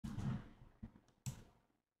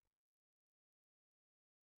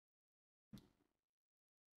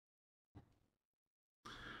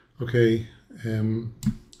Okay,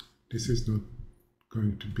 this is not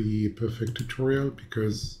going to be a perfect tutorial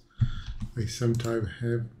because I sometimes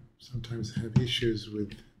have issues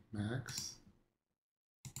with Macs.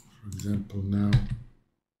 For example, now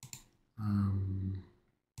I'm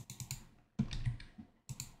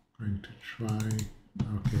going to try.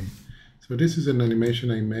 Okay, so this is an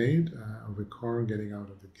animation I made of a car getting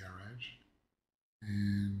out of the garage,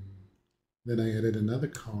 and then I added another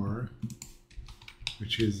car,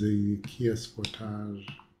 which is the Kia Sportage.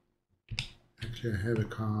 Actually, I have a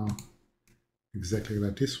car exactly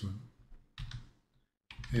like this one,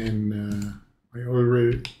 and I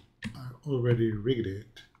already rigged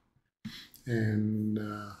it. And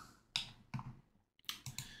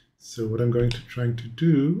so what I'm going to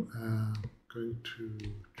do, going to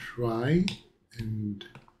try and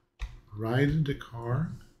ride the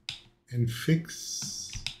car and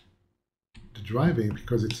fix the driving,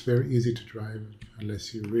 because it's very easy to drive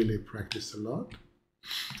unless you really practice a lot.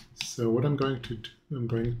 So what I'm going to do, I'm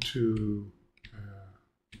going to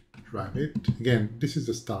drive it. Again, this is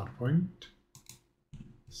the start point.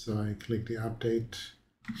 So I click the update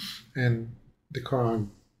and the car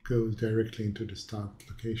goes directly into the start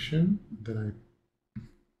location. Then I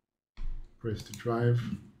press the drive.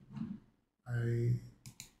 I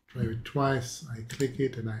drive it twice, I click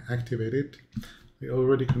it and I activate it. I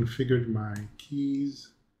already configured my keys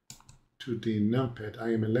to the numpad.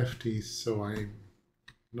 I am a lefty, so I'm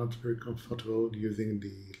not very comfortable using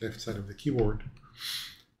the left side of the keyboard.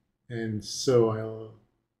 And so I'll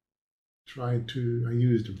try to, I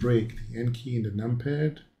use the brake, the N key in the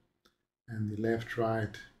numpad, and the left,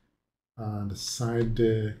 right, the side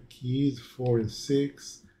keys, 4 and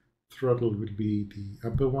 6. Throttle would be the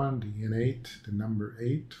upper one, the N8, the number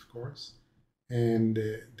 8, of course. And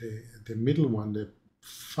the middle one, the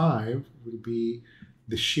 5, will be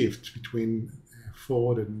the shift between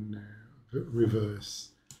forward and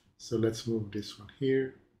reverse. So let's move this one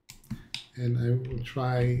here. And I will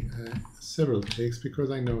try several takes because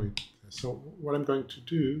I know it. So what I'm going to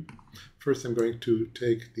do, first I'm going to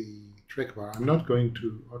take the track bar. I'm not going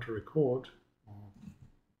to auto-record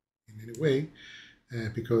in any way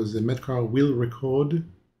because the MadCar will record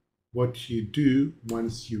what you do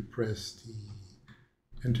once you press the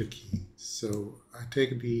enter key. So I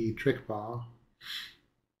take the track bar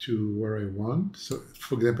to where I want. So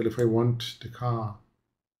for example, if I want the car,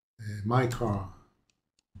 my car,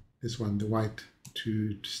 this one, the white,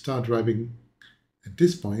 to start driving at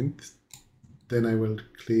this point, then I will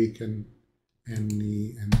click and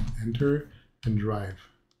enter and drive.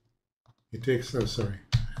 It takes, oh sorry,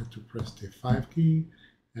 I have to press the 5 key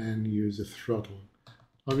and use the throttle.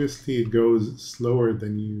 Obviously it goes slower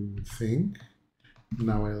than you think.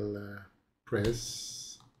 Now I'll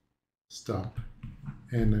press stop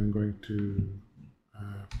and I'm going to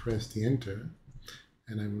press the enter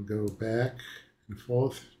and I will go back and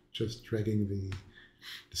forth, just dragging the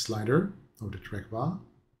slider of the track bar.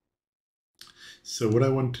 So what I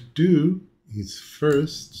want to do is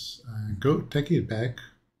first take it back to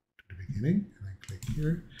the beginning, and I click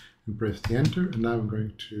here and press the enter, and now I'm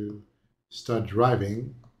going to start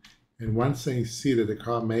driving. And once I see that the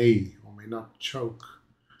car may or may not choke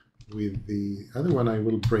with the other one, I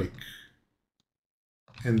will brake,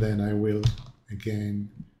 and then I will again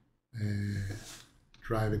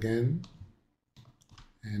drive again,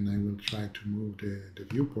 and I will try to move the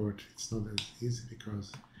viewport. It's not as easy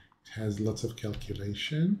because it has lots of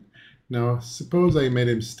calculation. Now, suppose I made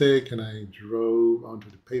a mistake and I drove onto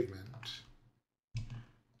the pavement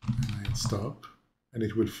and I stop, and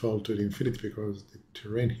it would fall to the infinity because the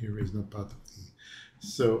terrain here is not part of the...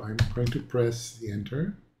 So I'm going to press the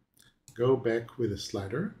enter, go back with the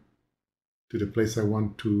slider to the place I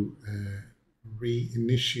want to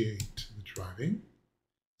reinitiate the driving.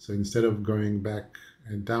 So instead of going back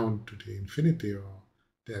and down to the infinity or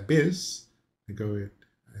the abyss, I go it,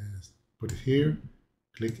 put it here,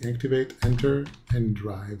 click activate, enter, and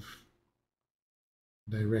drive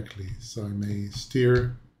directly. So I may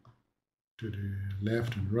steer to the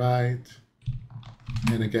left and right.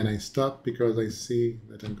 And again, I stop because I see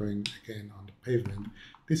that I'm going again on the pavement.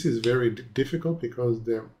 This is very difficult because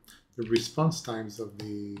the response times of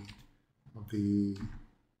the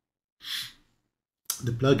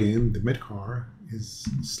plugin, the MadCar, is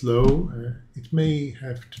slow. It may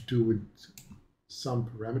have to do with some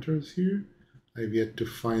parameters here. I've yet to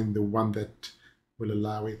find the one that will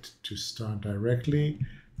allow it to start directly.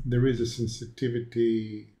 There is a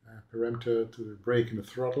sensitivity parameter to the brake and the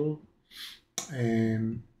throttle,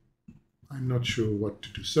 and I'm not sure what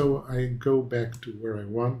to do. So I go back to where I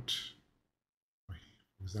want.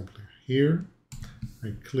 For example, here,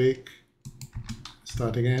 I click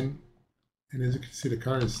start again. And as you can see, the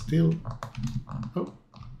car is still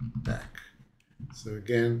back. So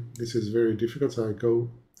again, this is very difficult. So I go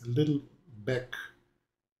a little back,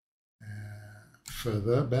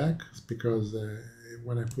 further back, because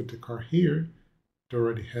when I put the car here, it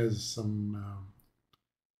already has some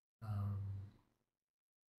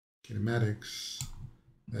kinematics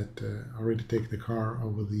that already take the car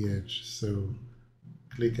over the edge. So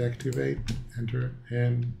click activate, enter,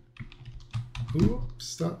 and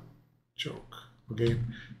stop, choke. Okay,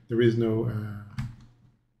 there is no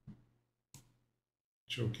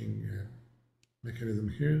choking mechanism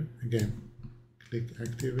here. Again, click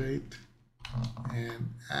activate,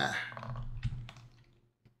 and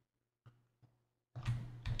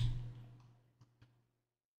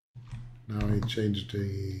now I changed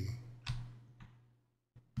the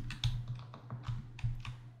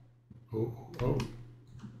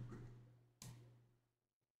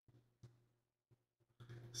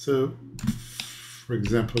So, for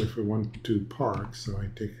example, if we want to park, so I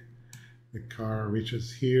take the car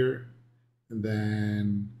reaches here, and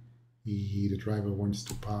then the driver wants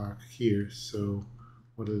to park here. So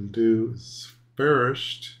what I'll do is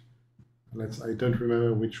first, I don't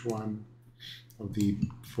remember which one of the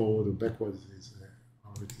forward or backwards is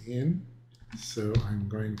already in. So I'm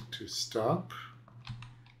going to stop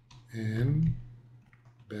and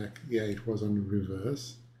back. Yeah, it was on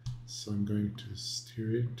reverse. So I'm going to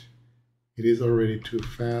steer it. It is already too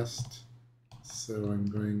fast. So I'm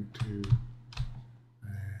going to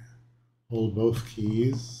hold both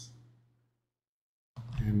keys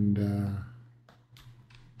and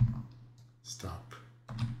stop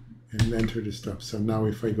and enter the stop. So now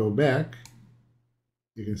if I go back,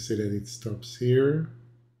 you can see that it stops here.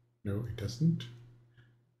 No, it doesn't.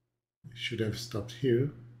 It should have stopped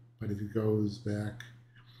here, but it goes back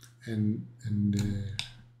and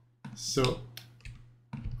so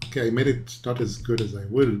okay, I made it not as good as I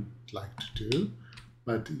would like to do,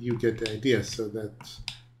 but you get the idea. So that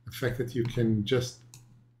the fact that you can just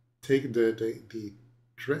take the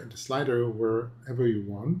slider wherever you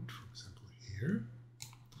want, for example here,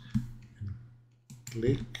 and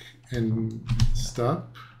click and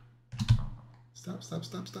stop,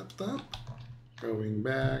 going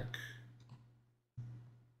back,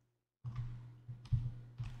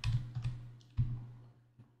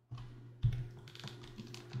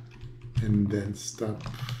 and then stop,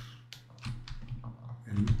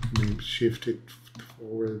 and maybe shift it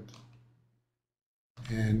forward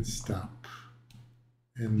and stop.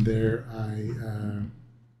 And there I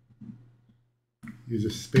use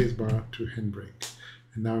a space bar to handbrake.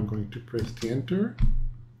 And now I'm going to press the enter,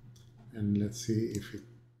 and let's see if it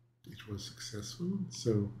was successful.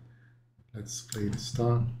 So let's play the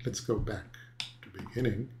start. Let's go back to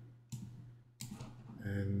beginning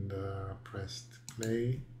and press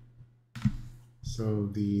play. So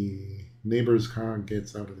the neighbor's car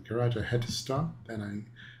gets out of the garage. I had to stop, then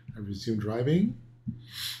I resumed driving.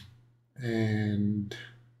 And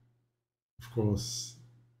of course,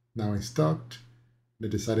 now I stopped. I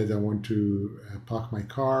decided I want to park my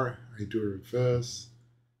car. I do a reverse,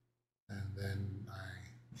 and then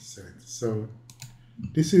I set it. So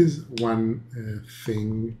this is one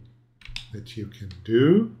thing that you can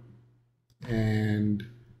do. And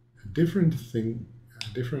a different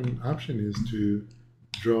option is to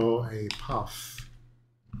draw a path.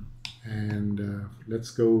 And let's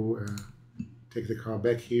go take the car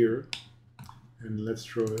back here, and let's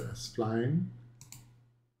draw a spline.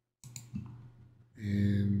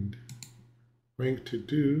 And I'm going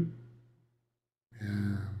to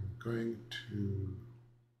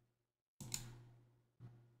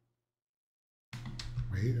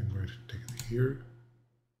wait, I'm going to take it here,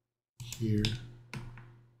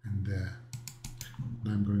 and there.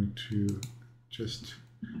 And I'm going to just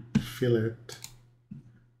fillet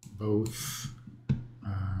both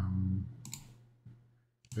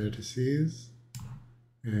vertices,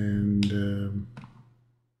 and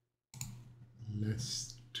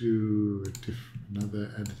let's do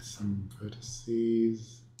add some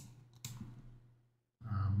vertices.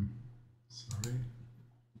 Sorry,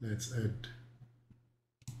 let's add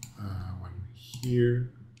one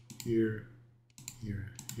here.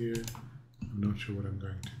 I'm not sure what I'm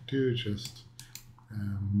going to do, just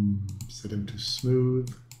set them to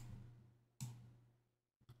smooth.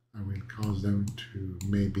 I will cause them to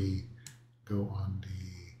maybe go on the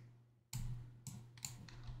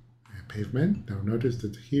pavement. Now notice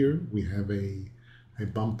that here we have a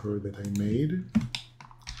bumper that I made.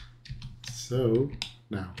 So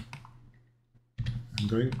now I'm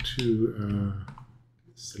going to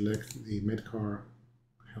select the MadCar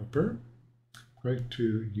helper, going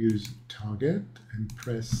to use target and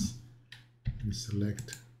press and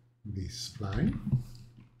select the spline.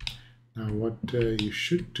 Now what you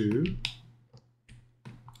should do,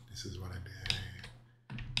 this is what I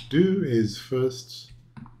do, is first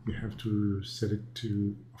you have to set it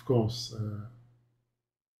to, of course,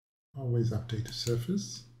 always update the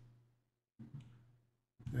surface.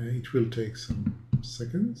 It will take some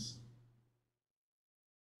seconds.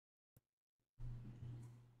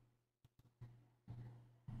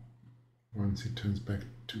 Once it turns back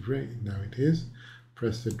to gray, now it is.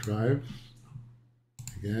 Press the drive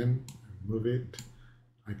again, move it.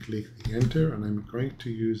 I click the enter, and I'm going to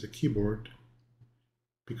use the keyboard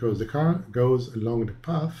because the car goes along the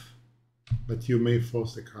path, but you may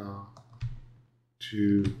force the car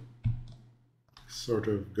to sort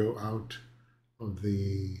of go out of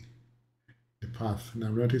the path. Now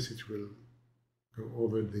notice it will go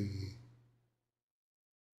over the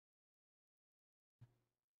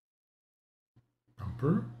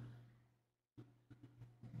bumper,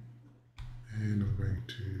 and I'm going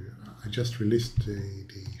to, I just released the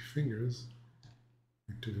fingers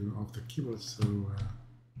to do off the keyboard, so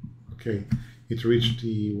okay, it reached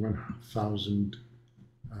the 1000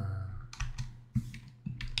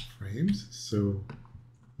 frames, so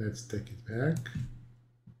let's take it back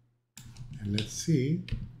and let's see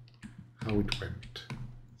how it went.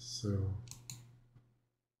 So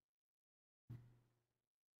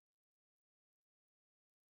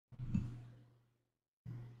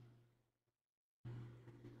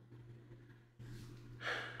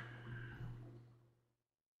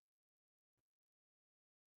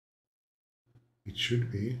it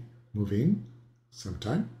should be moving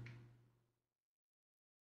sometime.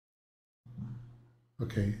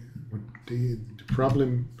 Okay, what the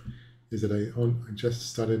problem is that I just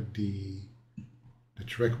started the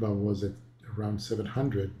track bar was at around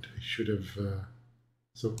 700. I should have,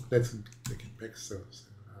 so let's take it back. So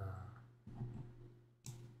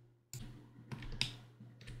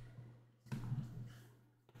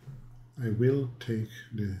I will take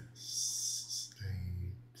the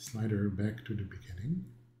slider back to the beginning,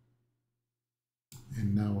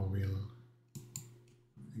 and now I will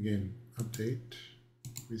again update,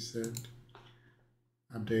 reset,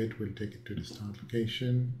 update. Will take it to the start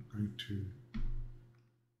location. I'm going to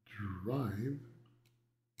drive,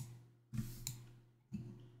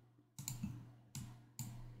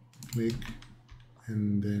 click,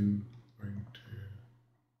 and then going to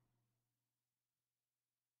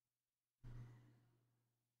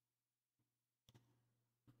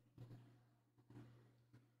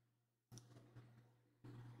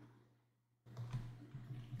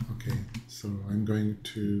okay, so I'm going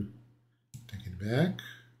to take it back.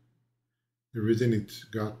 The reason it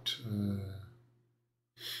got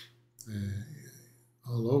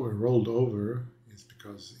all over, rolled over, is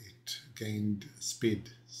because it gained speed.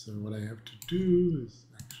 So what I have to do is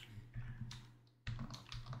actually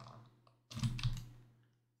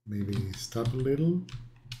maybe stop a little.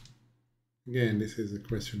 Again, this is a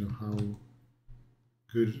question of how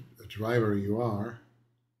good a driver you are.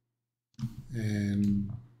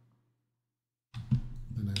 And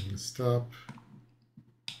then I will stop.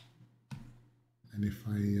 And if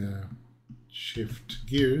I shift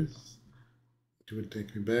gears, it will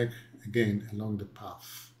take me back again along the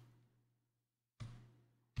path.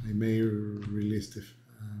 I may release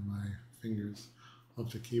my fingers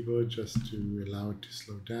off the keyboard just to allow it to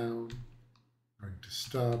slow down. I'm going to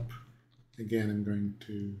stop. Again, I'm going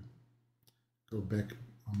to go back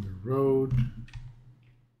on the road.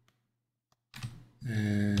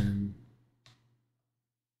 And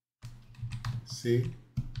see,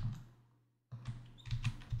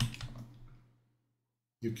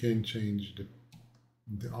 you can change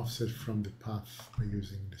the offset from the path by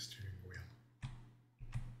using the steering wheel.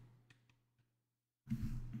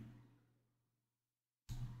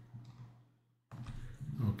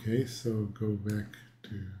 Okay, so go back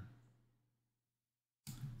to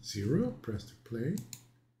 0, press the play.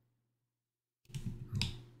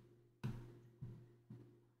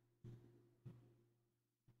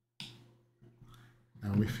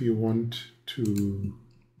 Now if you want to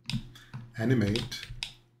animate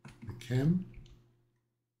the cam,